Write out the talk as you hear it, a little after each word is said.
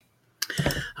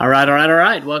All right, all right, all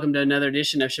right. Welcome to another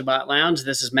edition of Shabbat Lounge.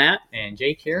 This is Matt. And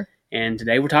Jake here. And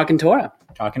today we're talking Torah.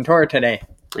 Talking Torah today.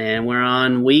 And we're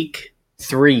on week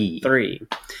 3.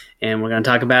 And we're going to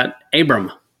talk about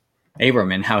Abram.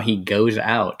 Abram and how he goes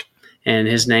out. And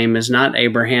his name is not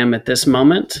Abraham at this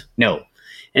moment. No.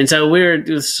 And so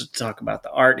let's talk about the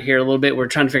art here a little bit. We're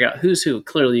trying to figure out who's who.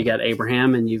 Clearly you got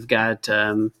Abraham and you've got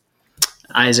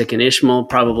Isaac and Ishmael,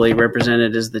 probably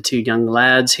represented as the two young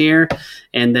lads here.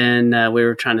 And then we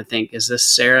were trying to think, is this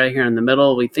Sarah here in the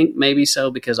middle? We think maybe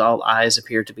so because all eyes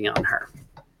appear to be on her.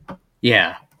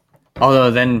 Yeah.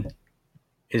 Although then,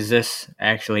 is this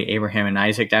actually Abraham and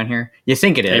Isaac down here? You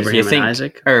think it is. Abraham and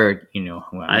Isaac? Or,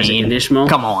 Isaac and Ishmael?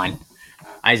 Come on.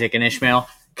 Isaac and Ishmael.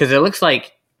 Because it looks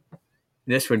like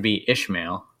this would be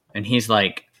Ishmael. And he's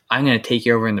like, I'm going to take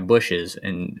you over in the bushes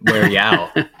and wear you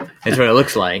out. That's what it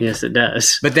looks like. Yes, it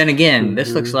does. But then again,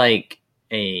 this looks like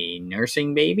a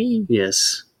nursing baby.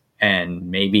 Yes.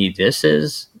 And maybe this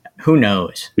is, who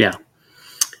knows? Yeah.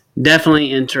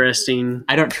 Definitely interesting.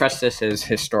 I don't trust this as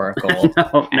historical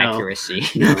accuracy.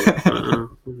 No,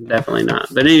 definitely not.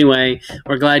 But anyway,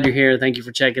 we're glad you're here. Thank you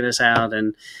for checking us out.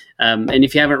 And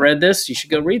if you haven't read this, you should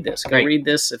go read this. Read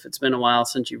this. If it's been a while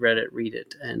since you read it, read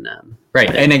it. And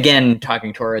And again,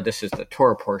 talking Torah, this is the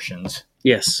Torah portions.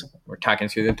 Yes. We're talking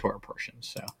through the Torah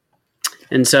portions.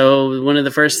 And so one of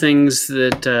the first things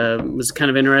that was kind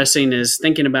of interesting is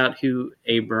thinking about who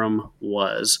Abram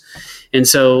was. And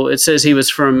so it says he was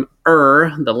from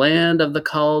the land of the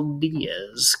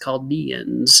Chaldeans.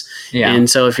 Yeah. And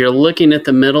so if you're looking at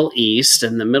the Middle East,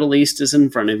 and the Middle East is in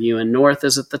front of you, and north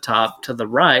is at the top, to the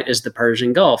right is the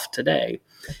Persian Gulf today.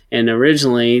 And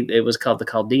originally it was called the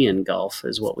Chaldean Gulf,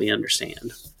 is what we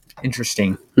understand.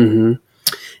 Interesting. Mm-hmm.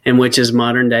 And which is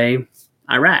modern day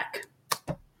Iraq.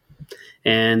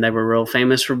 And they were real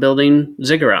famous for building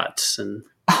ziggurats and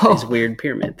these weird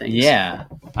pyramid things. Yeah.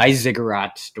 I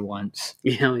zigguratsed once.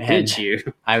 Yeah, did you?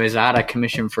 I was out of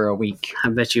commission for a week. I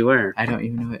bet you were. I don't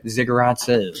even know what ziggurats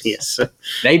is. Yes.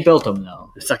 They built them,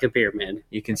 though. It's like a pyramid.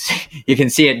 You can see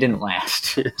it didn't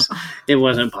last. Yes. It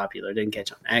wasn't popular. It didn't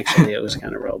catch on. Actually, it was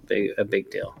kind of a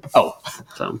big deal. Oh.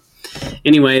 So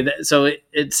anyway, so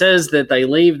it says that they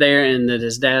leave there and that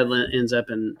his dad ends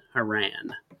up in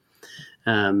Haran.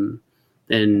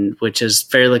 And which is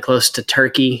fairly close to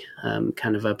Turkey,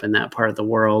 kind of up in that part of the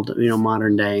world,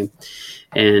 modern day.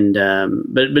 And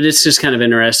but it's just kind of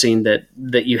interesting that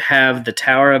you have the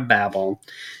Tower of Babel,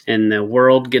 and the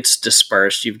world gets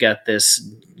dispersed. You've got this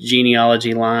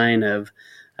genealogy line of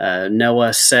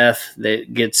Noah, Seth,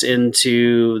 that gets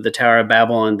into the Tower of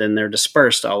Babel, and then they're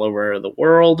dispersed all over the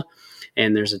world.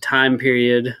 And there's a time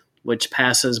period which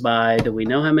passes by. Do we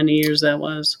know how many years that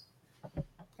was?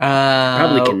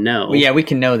 Probably can know. Yeah, we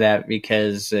can know that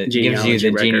because it gives you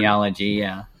the genealogy.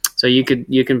 Yeah. So you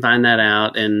can find that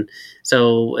out, and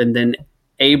then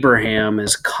Abraham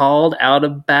is called out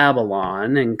of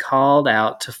Babylon and called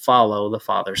out to follow the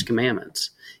Father's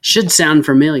commandments. Should sound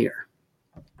familiar.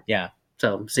 Yeah.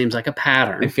 So seems like a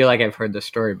pattern. I feel like I've heard this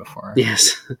story before.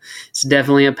 Yes, it's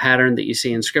definitely a pattern that you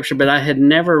see in Scripture, but I had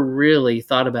never really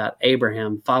thought about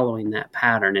Abraham following that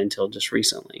pattern until just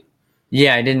recently.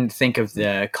 Yeah, I didn't think of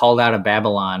the called out of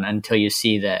Babylon until you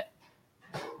see that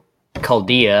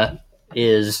Chaldea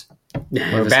is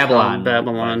where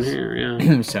Babylon here,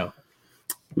 yeah. So,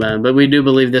 but we do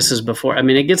believe this is before. I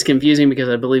mean, it gets confusing because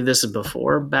I believe this is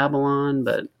before Babylon,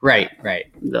 but right,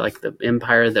 like the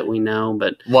empire that we know.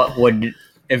 But what would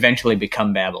eventually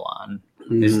become Babylon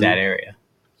is that area.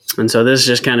 And so this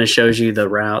just kind of shows you the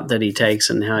route that he takes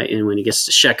and when he gets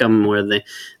to Shechem, where the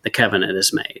covenant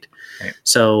is made. Right.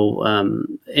 So,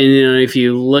 if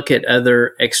you look at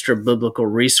other extra biblical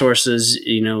resources,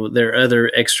 there are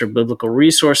other extra biblical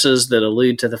resources that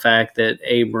allude to the fact that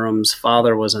Abram's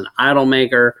father was an idol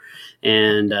maker,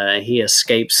 and he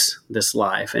escapes this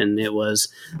life. And it was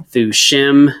through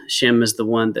Shem. Shem is the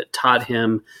one that taught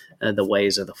him the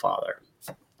ways of the Father,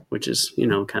 which is,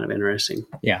 kind of interesting.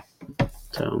 Yeah.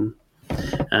 So,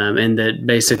 and that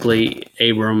basically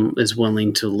Abram is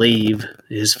willing to leave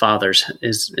his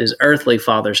earthly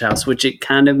father's house, which it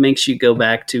kind of makes you go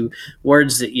back to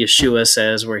words that Yeshua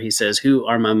says, where he says, "Who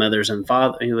are my mothers and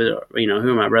father? Who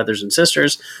are my brothers and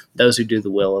sisters? Those who do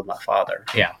the will of my Father."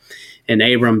 Yeah. And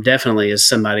Abram definitely is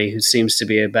somebody who seems to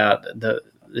be about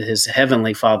his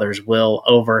heavenly Father's will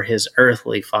over his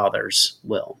earthly father's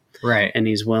will. Right. And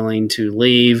he's willing to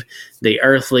leave the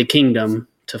earthly kingdom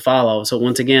to follow. So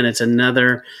once again, it's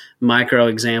another micro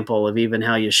example of even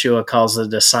how Yeshua calls the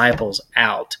disciples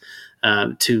out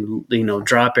to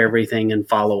drop everything and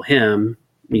follow him.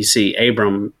 You see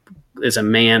Abram is a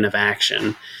man of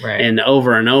action. Right. And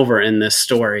over in this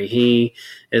story, he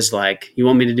is like, you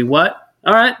want me to do what?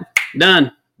 All right,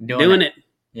 done. Doing it.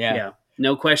 Yeah.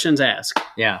 No questions asked.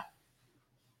 Yeah.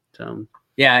 So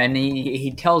Yeah, and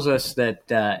he tells us that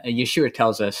Yeshua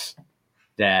tells us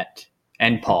that,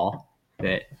 and Paul,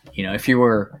 that if you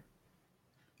were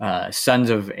sons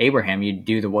of Abraham, you'd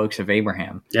do the works of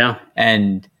Abraham. Yeah.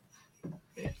 And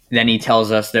then he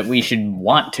tells us that we should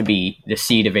want to be the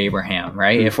seed of Abraham,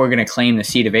 right? Mm-hmm. If we're going to claim the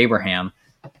seed of Abraham,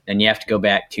 then you have to go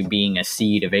back to being a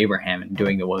seed of Abraham and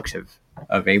doing the works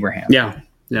of Abraham. Yeah.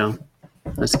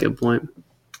 That's a good point.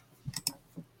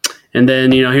 And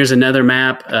then, here's another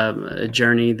map, a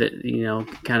journey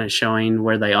that, kind of showing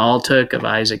where they all took of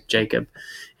Isaac, Jacob.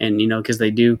 And, because they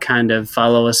do kind of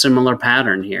follow a similar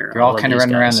pattern here. They're all kind of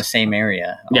running around the same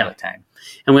area all the time.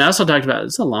 And we also talked about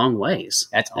it's a long ways.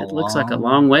 It looks like a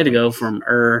long way to go from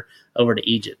Ur over to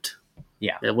Egypt.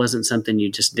 Yeah. It wasn't something you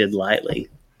just did lightly.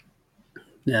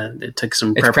 Yeah, it took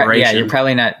some preparation. You're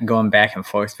probably not going back and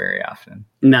forth very often.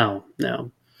 No.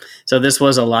 So this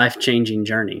was a life-changing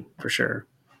journey for sure.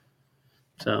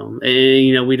 So,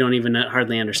 we don't even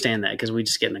hardly understand that because we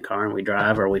just get in the car and we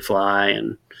drive or we fly,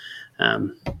 and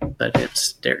but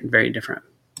it's very different.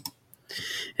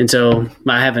 And so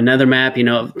I have another map.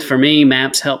 For me,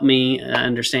 maps help me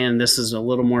understand this is a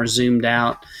little more zoomed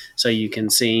out, so you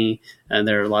can see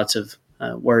there are lots of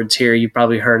words here you've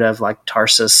probably heard of, like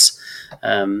Tarsus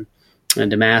and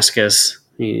Damascus,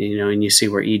 and you see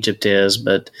where Egypt is,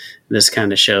 but this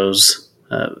kind of shows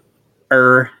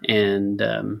Ur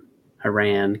and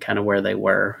Haran, kind of where they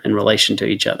were in relation to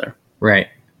each other. Right.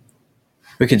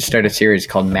 We could start a series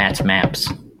called Matt's Maps.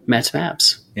 Matt's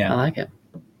Maps. Yeah. I like it.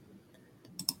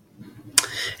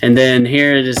 And then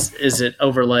here it is it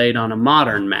overlaid on a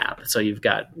modern map. So you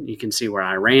can see where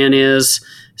Iran is,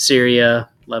 Syria,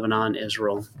 Lebanon,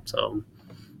 Israel. So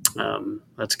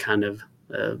that's kind of,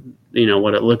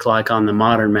 what it looked like on the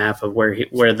modern map of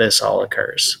where this all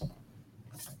occurs.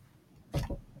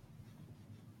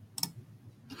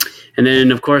 And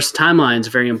then, of course, timeline is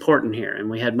very important here. And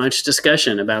we had much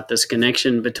discussion about this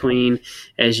connection between,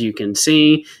 as you can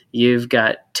see, you've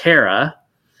got Terah,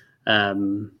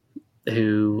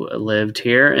 who lived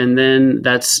here. And then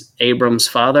that's Abram's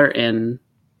father and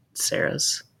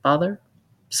Sarah's father,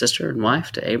 sister and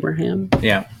wife to Abraham.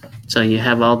 Yeah. So you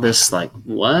have all this like,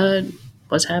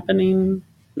 what's happening?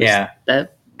 Yeah. Is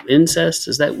that incest?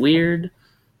 Is that weird?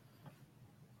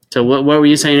 So what were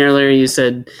you saying earlier? You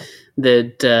said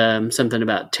that something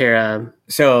about Terah.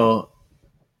 So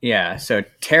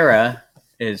Terah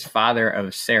is father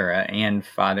of Sarah and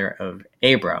father of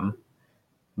Abram,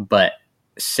 but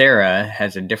Sarah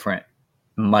has a different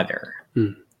mother.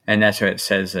 And that's what it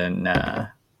says in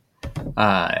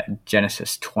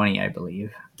Genesis 20, I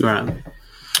believe. Right.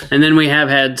 And then we have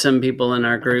had some people in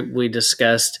our group, we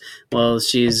discussed, well,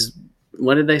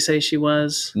 what did they say she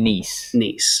was? Niece.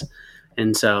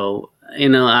 And so,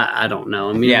 I don't know.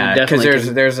 I mean, yeah,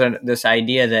 because there's this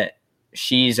idea that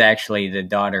she's actually the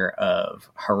daughter of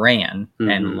Haran,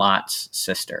 and Lot's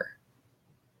sister.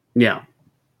 Yeah.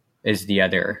 Is the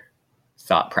other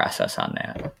thought process on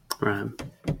that. Right.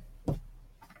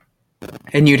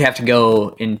 And you'd have to go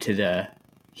into the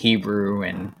Hebrew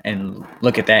and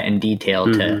look at that in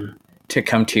detail to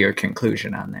come to your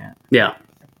conclusion on that. Yeah.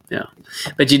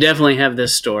 But you definitely have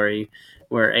this story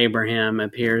where Abraham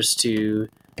appears to,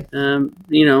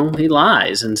 he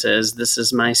lies and says, this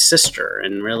is my sister,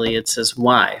 and really it's his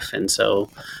wife. And so,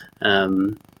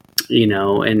 and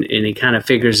he kind of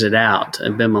figures it out.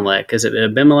 Abimelech. Is it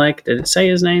Abimelech? Did it say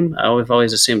his name? I've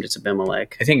always assumed it's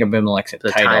Abimelech. I think Abimelech's the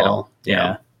title.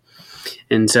 Yeah.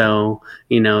 And so,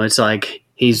 it's like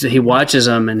he watches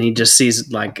them and he just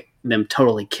sees like them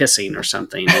totally kissing or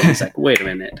something. And he's like, wait a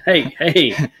minute.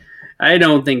 Hey, I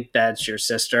don't think that's your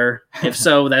sister. If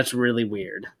so, that's really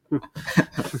weird.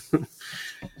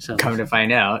 So, come to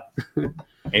find out,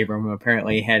 Abram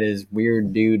apparently had his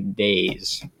weird dude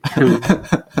days.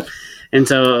 And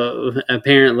so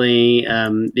apparently,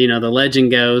 the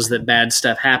legend goes that bad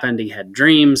stuff happened. He had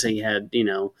dreams. He had,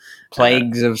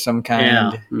 plagues of some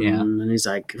kind. Yeah. And he's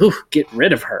like, get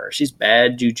rid of her. She's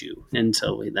bad juju. And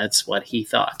so that's what he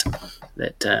thought,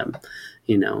 that,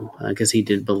 because he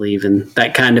did believe in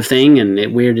that kind of thing, and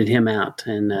it weirded him out.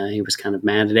 And he was kind of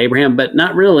mad at Abraham, but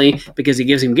not really, because he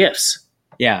gives him gifts.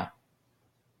 Yeah.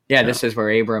 Yeah, so this is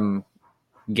where Abram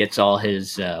gets all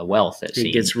his wealth.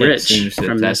 He gets rich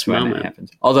from this moment. It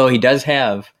happens. Although he does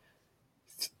have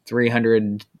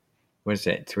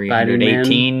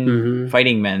 318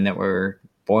 fighting men that were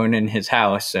born in his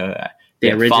house, so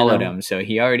they followed him. So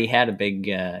he already had a big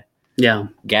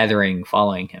gathering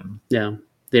following him. Yeah.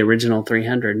 the original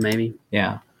 300 maybe.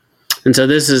 Yeah. And so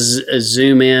this is a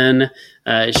zoom in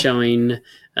showing,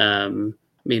 the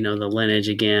lineage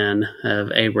again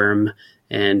of Abram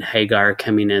and Hagar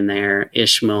coming in there,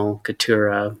 Ishmael,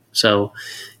 Keturah. So,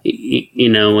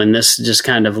 and this just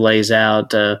kind of lays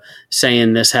out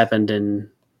saying this happened in,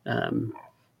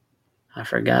 I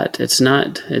forgot. It's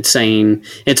saying,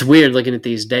 it's weird looking at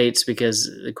these dates because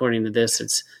according to this,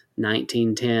 it's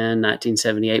 1910,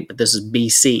 1978, but this is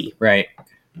BC. Right.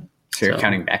 So you're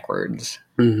counting backwards.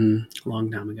 Mm-hmm. A long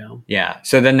time ago. Yeah.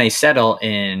 So then they settle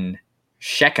in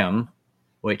Shechem,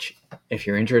 which, if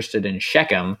you're interested in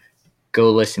Shechem,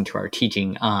 go listen to our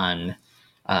teaching on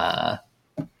Ebal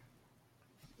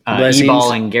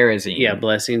and Gerizim. Yeah,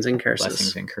 blessings and curses.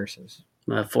 Blessings and curses.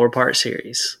 A 4-part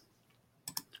series.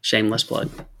 Shameless plug.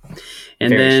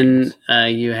 And then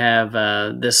you have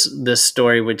this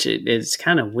story, which it's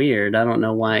kind of weird. I don't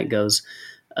know why it goes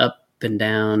up and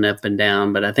down,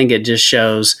 but I think it just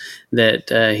shows that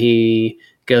he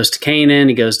goes to Canaan,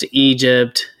 he goes to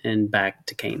Egypt, and back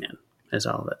to Canaan. Is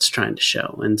all that's trying to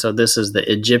show. And so this is the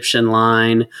Egyptian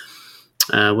line,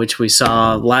 which we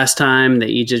saw last time.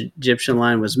 The Egyptian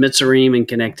line was Mitzrayim and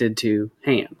connected to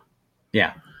Ham.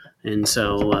 Yeah. And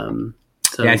so...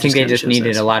 I think they just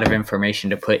needed a lot of information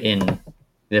to put in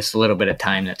this little bit of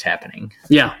time that's happening.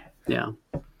 Yeah.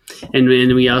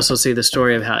 And we also see the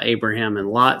story of how Abraham and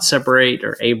Lot separate,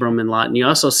 or Abram and Lot. And you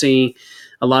also see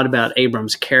a lot about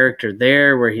Abram's character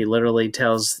there, where he literally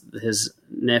tells his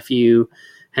nephew,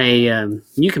 hey,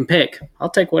 you can pick. I'll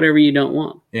take whatever you don't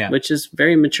want, which is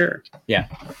very mature. Yeah.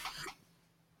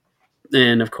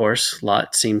 And, of course,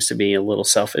 Lot seems to be a little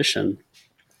selfish, and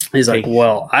he's like,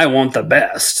 well, I want the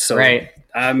best, so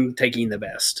I'm taking the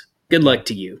best. Good luck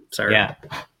to you, sir. Yeah.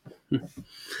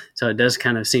 So it does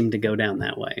kind of seem to go down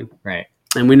that way. Right.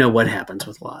 And we know what happens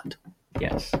with Lot.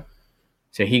 Yes.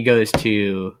 So he goes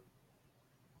to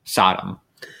Sodom.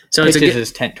 So pitches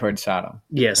his tent towards Sodom.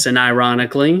 Yes, and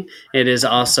ironically, it is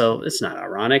also, it's not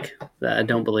ironic. I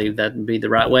don't believe that would be the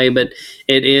right way, but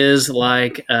it is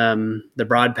like the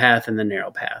broad path and the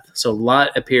narrow path. So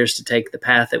Lot appears to take the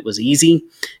path that was easy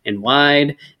and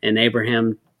wide, and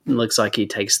Abraham looks like he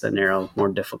takes the narrow, more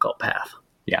difficult path.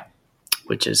 Yeah.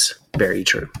 Which is very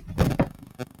true.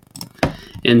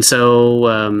 And so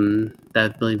I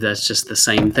believe that's just the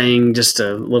same thing, just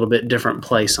a little bit different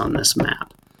place on this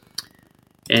map.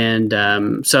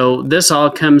 And so this all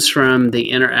comes from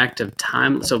the interactive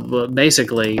time. So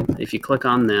basically, if you click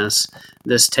on this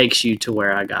takes you to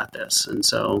where I got this. And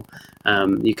so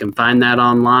you can find that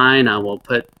online. I will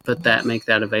make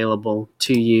that available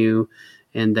to you.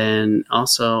 And then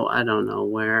also, I don't know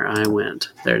where I went.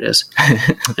 There it is.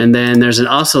 And then there's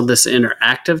also this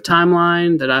interactive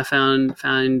timeline that I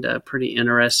find pretty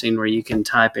interesting, where you can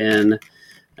type in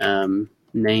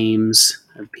names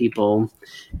of people,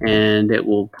 and it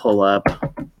will pull up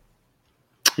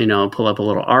a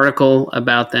little article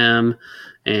about them,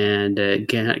 and it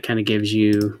kind of gives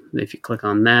you, if you click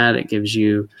on that, it gives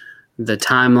you the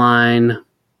timeline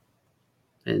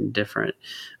and different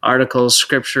articles,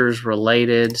 scriptures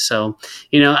related. So,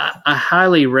 I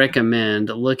highly recommend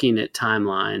looking at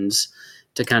timelines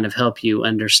to kind of help you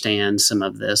understand some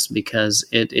of this, because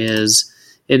it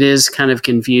is kind of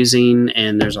confusing,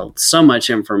 and there's so much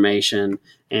information,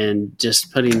 and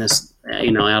just putting this,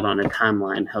 out on a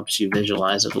timeline helps you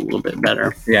visualize it a little bit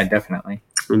better. Yeah, definitely.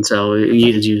 And so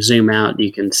as you zoom out,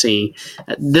 you can see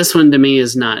this one to me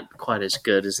is not quite as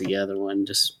good as the other one.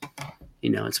 Just,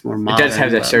 it's more modern. It does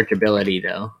have the searchability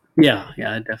though. Yeah,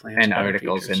 it definitely has. And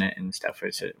articles features in it and stuff,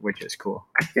 which is cool.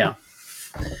 Yeah.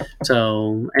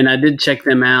 So, and I did check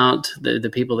them out, the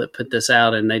people that put this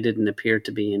out, and they didn't appear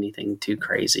to be anything too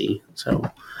crazy. So,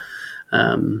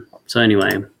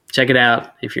 anyway, check it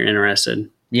out if you're interested.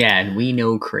 Yeah, and we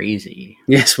know crazy.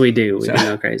 Yes, we do. We do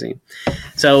know crazy.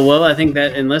 So, well, I think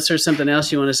that unless there's something else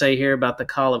you want to say here about the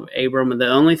call of Abram, the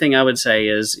only thing I would say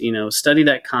is, study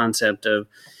that concept of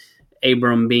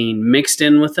Abram being mixed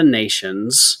in with the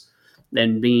nations,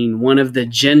 and being one of the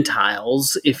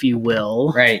Gentiles, if you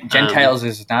will. Right. Gentiles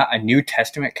is not a New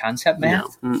Testament concept, man.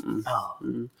 No.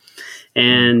 Oh.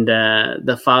 And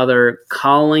the Father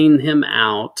calling him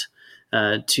out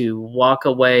to walk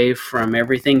away from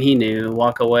everything he knew,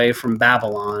 walk away from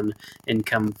Babylon, and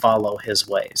come follow his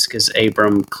ways. Because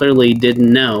Abram clearly didn't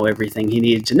know everything he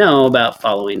needed to know about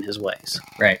following his ways.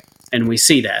 Right. And we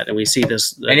see that. And we see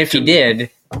this. And if he did,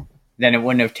 then it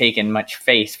wouldn't have taken much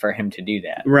faith for him to do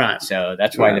that. Right. So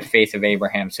that's why the faith of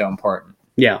Abraham is so important.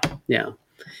 Yeah.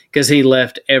 Because he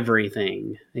left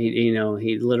everything.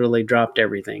 He literally dropped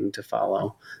everything to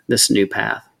follow this new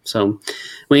path. So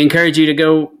we encourage you to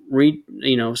go read,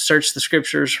 search the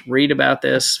scriptures, read about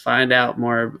this, find out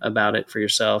more about it for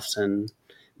yourselves, and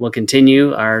we'll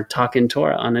continue our talk in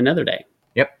Torah on another day.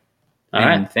 Yep. All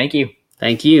right. Thank you.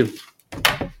 Thank you.